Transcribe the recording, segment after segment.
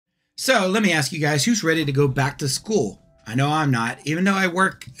So let me ask you guys, who's ready to go back to school? I know I'm not, even though I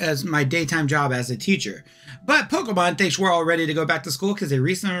work as my daytime job as a teacher. But Pokemon thinks we're all ready to go back to school because they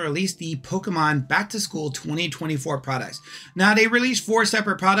recently released the Pokemon Back to School 2024 products. Now, they released 4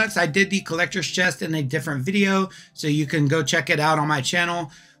 separate products. I did the collector's chest in a different video, so you can go check it out on my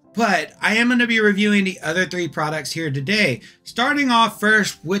channel. But I am going to be reviewing the other 3 products here today. Starting off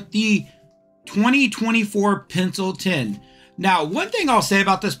first with the 2024 Pencil Tin. Now, one thing I'll say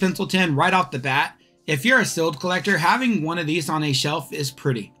about this Pencil Tin right off the bat, if you're a sealed collector, having one of these on a shelf is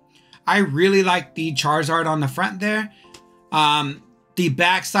pretty. I really like the Charizard on the front there. The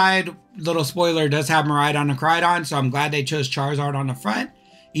backside, little spoiler, does have Miraidon and Koraidon, so I'm glad they chose Charizard on the front.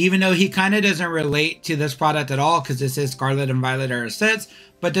 Even though he kind of doesn't relate to this product at all because this is Scarlet and Violet era sets,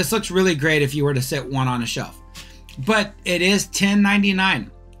 but this looks really great if you were to sit one on a shelf. But it is $10.99.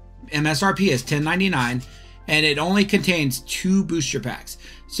 MSRP is $10.99, and it only contains 2 booster packs.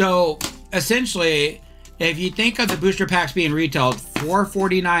 So essentially, if you think of the booster packs being retailed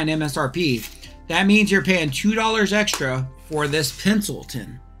 $4.49 MSRP, that means you're paying $2 extra for this Pencil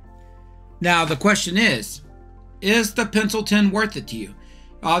Tin. Now the question is the Pencil Tin worth it to you?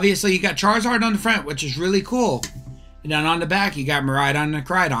 Obviously, you got Charizard on the front, which is really cool. And then on the back, you got Miraidon and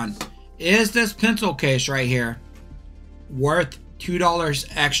Koraidon. Is this pencil case right here worth $2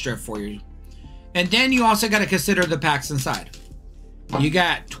 extra for you? And then you also got to consider the packs inside. You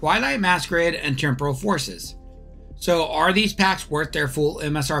got Twilight Masquerade and Temporal Forces. So are these packs worth their full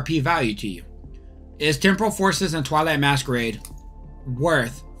MSRP value to you? Is Temporal Forces and Twilight Masquerade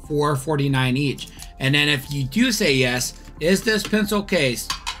worth $4.49 each? And then if you do say yes, is this pencil case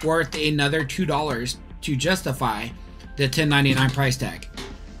worth another $2 to justify the $10.99 price tag?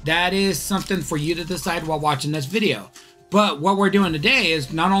 That is something for you to decide while watching this video. But what we're doing today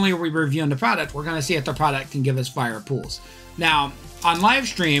is not only are we reviewing the product, we're going to see if the product can give us fire pulls. Now, on live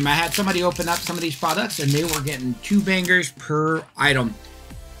stream, I had somebody open up some of these products and they were getting 2 bangers per item.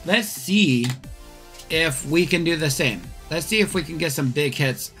 Let's see if we can do the same. Let's see if we can get some big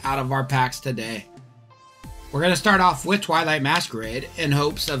hits out of our packs today. We're going to start off with Twilight Masquerade in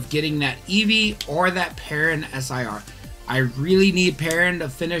hopes of getting that Eevee or that Perrin SIR. I really need Perrin to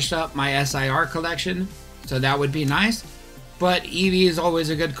finish up my SIR collection, so that would be nice. But Eevee is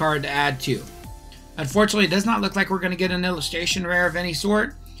always a good card to add too. Unfortunately, it does not look like we're going to get an illustration rare of any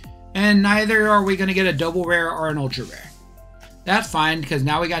sort, and neither are we going to get a double rare or an ultra rare. That's fine, because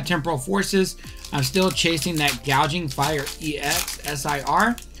now we got Temporal Forces. I'm still chasing that Gouging Fire EX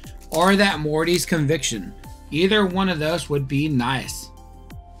SIR or that Morty's Conviction. Either one of those would be nice.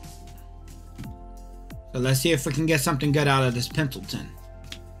 So let's see if we can get something good out of this Pencil Tin.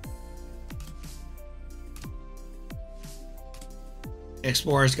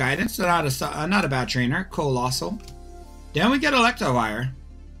 Explorer's Guidance, not a bad trainer. Colossal. Then we get Electivire.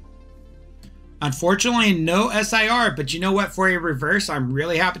 Unfortunately, no SIR, but you know what? For a reverse, I'm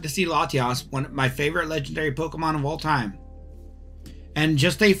really happy to see Latios, one of my favorite legendary Pokemon of all time. And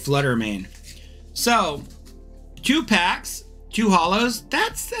just a Flutter Mane. So, 2 packs, 2 holos.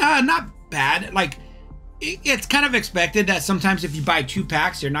 That's not bad. Like, it's kind of expected that sometimes if you buy 2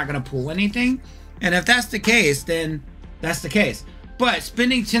 packs, you're not going to pull anything. And if that's the case, then that's the case. But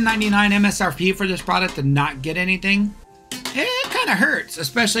spending $10.99 MSRP for this product to not get anything, it kind of hurts.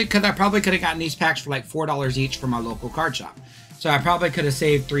 Especially because I probably could have gotten these packs for like $4 each from my local card shop. So I probably could have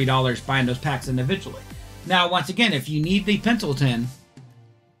saved $3 buying those packs individually. Now, once again, if you need the Pencil Tin,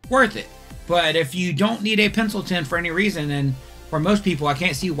 worth it. But if you don't need a Pencil Tin for any reason, and for most people, I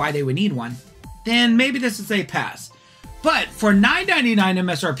can't see why they would need one, then maybe this is a pass. But for $9.99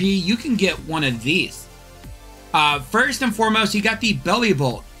 MSRP, you can get one of these. First and foremost, you got the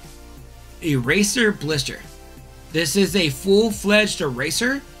Bellibolt Eraser Blister. This is a full-fledged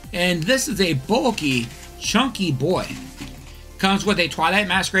eraser, and this is a bulky, chunky boy. Comes with a Twilight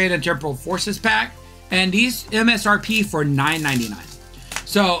Masquerade and Temporal Forces pack, and these MSRP for $9.99.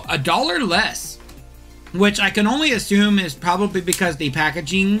 So $1 less, which I can only assume is probably because the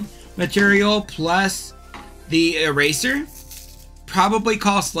packaging material plus the eraser probably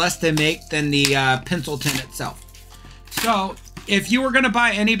costs less to make than the Pencil Tin itself. So if you were going to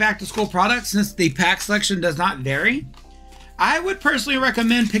buy any back to school products, since the pack selection does not vary, I would personally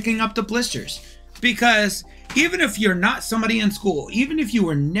recommend picking up the blisters, because even if you're not somebody in school, even if you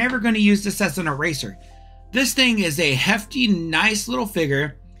were never going to use this as an eraser, this thing is a hefty, nice little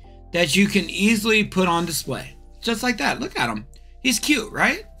figure that you can easily put on display. Just like that. Look at him. He's cute,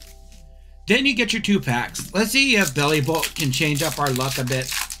 right? Then you get your 2 packs. Let's see if Bellibolt can change up our luck a bit.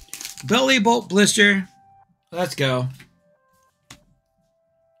 Bellibolt Blister. Let's go.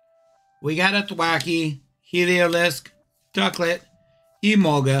 We got a Thwackey, Heliolisk, Ducklet,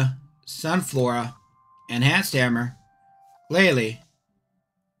 Emolga, Sunflora, Enhanced Hammer, Glalie,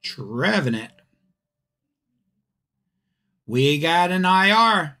 Trevenant. We got an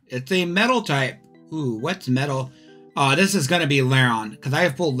IR. It's a metal type. Ooh, what's metal? Oh, this is going to be Lairon, because I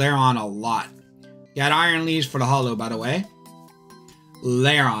have pulled Lairon a lot. Got Iron Leaves for the holo, by the way.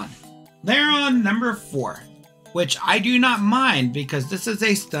 Lairon. Lairon number 4, which I do not mind because this is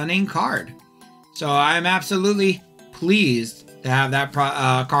a stunning card. So I'm absolutely pleased to have that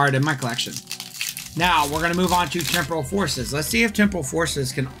card in my collection. Now, we're going to move on to Temporal Forces. Let's see if Temporal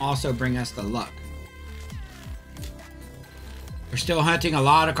Forces can also bring us the luck. We're still hunting a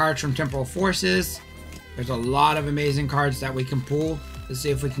lot of cards from Temporal Forces. There's a lot of amazing cards that we can pull. Let's see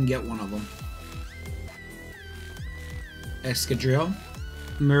if we can get one of them. Excadrill,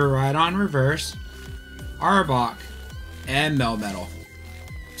 Miraidon Reverse, Arbok, and Melmetal.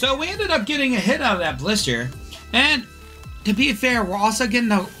 So we ended up getting a hit out of that blister. And to be fair, we're also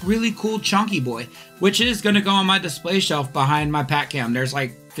getting a really cool Chunky Boy, which is going to go on my display shelf behind my pack cam. There's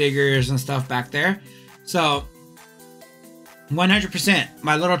like figures and stuff back there. So 100%,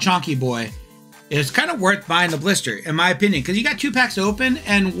 my little Chunky Boy is kind of worth buying the blister, in my opinion, because you got 2 packs open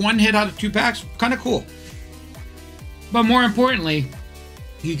and 1 hit out of 2 packs, kind of cool. But more importantly,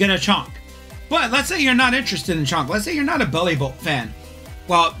 you get a chunk. But let's say you're not interested in chunk. Let's say you're not a Bellibolt fan.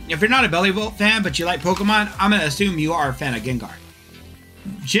 Well, if you're not a Bellibolt fan, but you like Pokemon, I'm going to assume you are a fan of Gengar.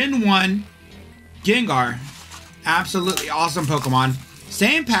 Gen 1 Gengar, absolutely awesome Pokemon.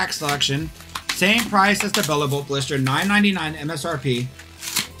 Same pack selection, same price as the Bellibolt blister, $9.99 MSRP.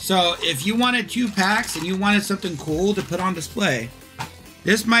 So if you wanted 2 packs and you wanted something cool to put on display,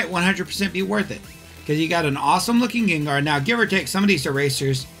 this might 100% be worth it. Because you got an awesome looking Gengar. Now, give or take, some of these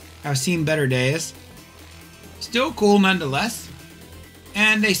erasers have seen better days. Still cool nonetheless.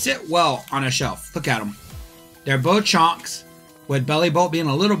 And they sit well on a shelf. Look at them. They're both chonks, with Bellibolt being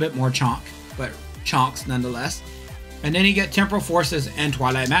a little bit more chonk, but chonks nonetheless. And then you get Temporal Forces and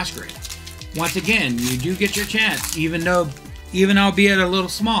Twilight Masquerade. Once again, you do get your chance, even albeit a little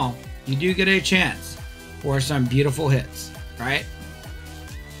small, you do get a chance for some beautiful hits, right?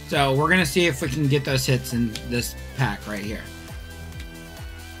 So we're going to see if we can get those hits in this pack right here.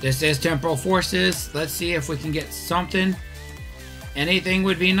 This is Temporal Forces. Let's see if we can get something. Anything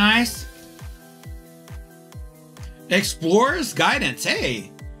would be nice. Explorer's Guidance.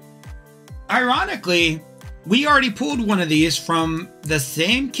 Hey, ironically, we already pulled one of these from the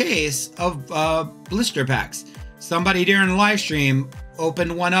same case of blister packs. Somebody during the live stream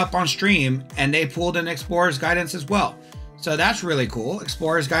opened one up on stream and they pulled an Explorer's Guidance as well. So that's really cool.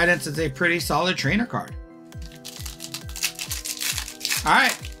 Explorer's Guidance is a pretty solid trainer card. All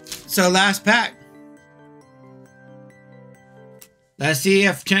right, so last pack. Let's see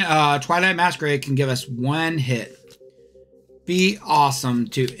if Twilight Masquerade can give us 1 hit. Be awesome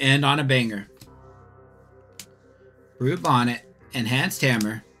to end on a banger. Brute Bonnet, Enhanced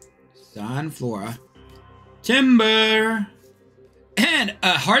Hammer, Sunflora, Timber, and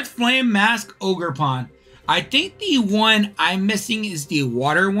a Heartflame Mask Ogerpon. I think the one I'm missing is the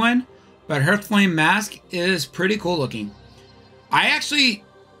water one, but Heartflame Mask is pretty cool looking. I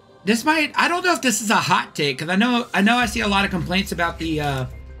don't know if this is a hot take, because I know I see a lot of complaints about the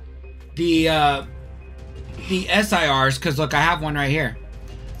SIRs, because look, I have one right here.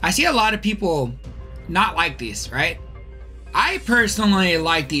 I see a lot of people not like these, right? I personally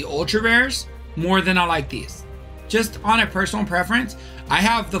like the Ultra Rares more than I like these. Just on a personal preference, I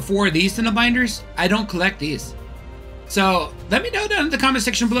have the 4 of these in the binders. I don't collect these. So let me know down in the comment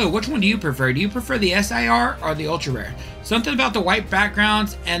section below, which one do you prefer? Do you prefer the SIR or the Ultra Rare? Something about the white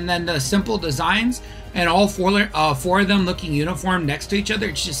backgrounds and then the simple designs and all 4 of them looking uniform next to each other.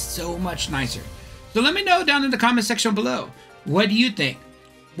 It's just so much nicer. So let me know down in the comment section below. What do you think?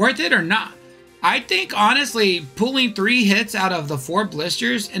 Worth it or not? I think honestly, pulling 3 hits out of the 4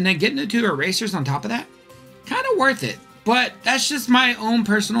 blisters and then getting the 2 erasers on top of that, kind of worth it. But that's just my own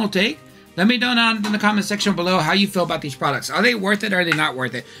personal take. Let me know down in the comment section below how you feel about these products. Are they worth it or are they not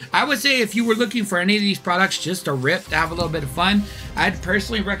worth it? I would say if you were looking for any of these products just to rip, to have a little bit of fun, I'd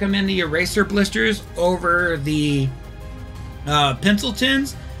personally recommend the eraser blisters over the pencil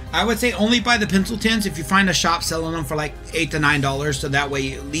tins. I would say only buy the pencil tins if you find a shop selling them for like $8 to $9, so that way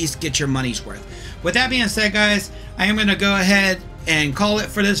you at least get your money's worth. With that being said, guys, I am going to go ahead and call it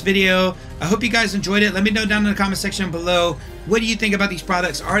for this video. I hope you guys enjoyed it. Let me know down in the comment section below, what do you think about these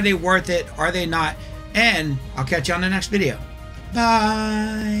products? Are they worth it? Are they not? And I'll catch you on the next video.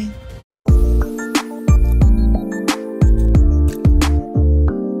 Bye.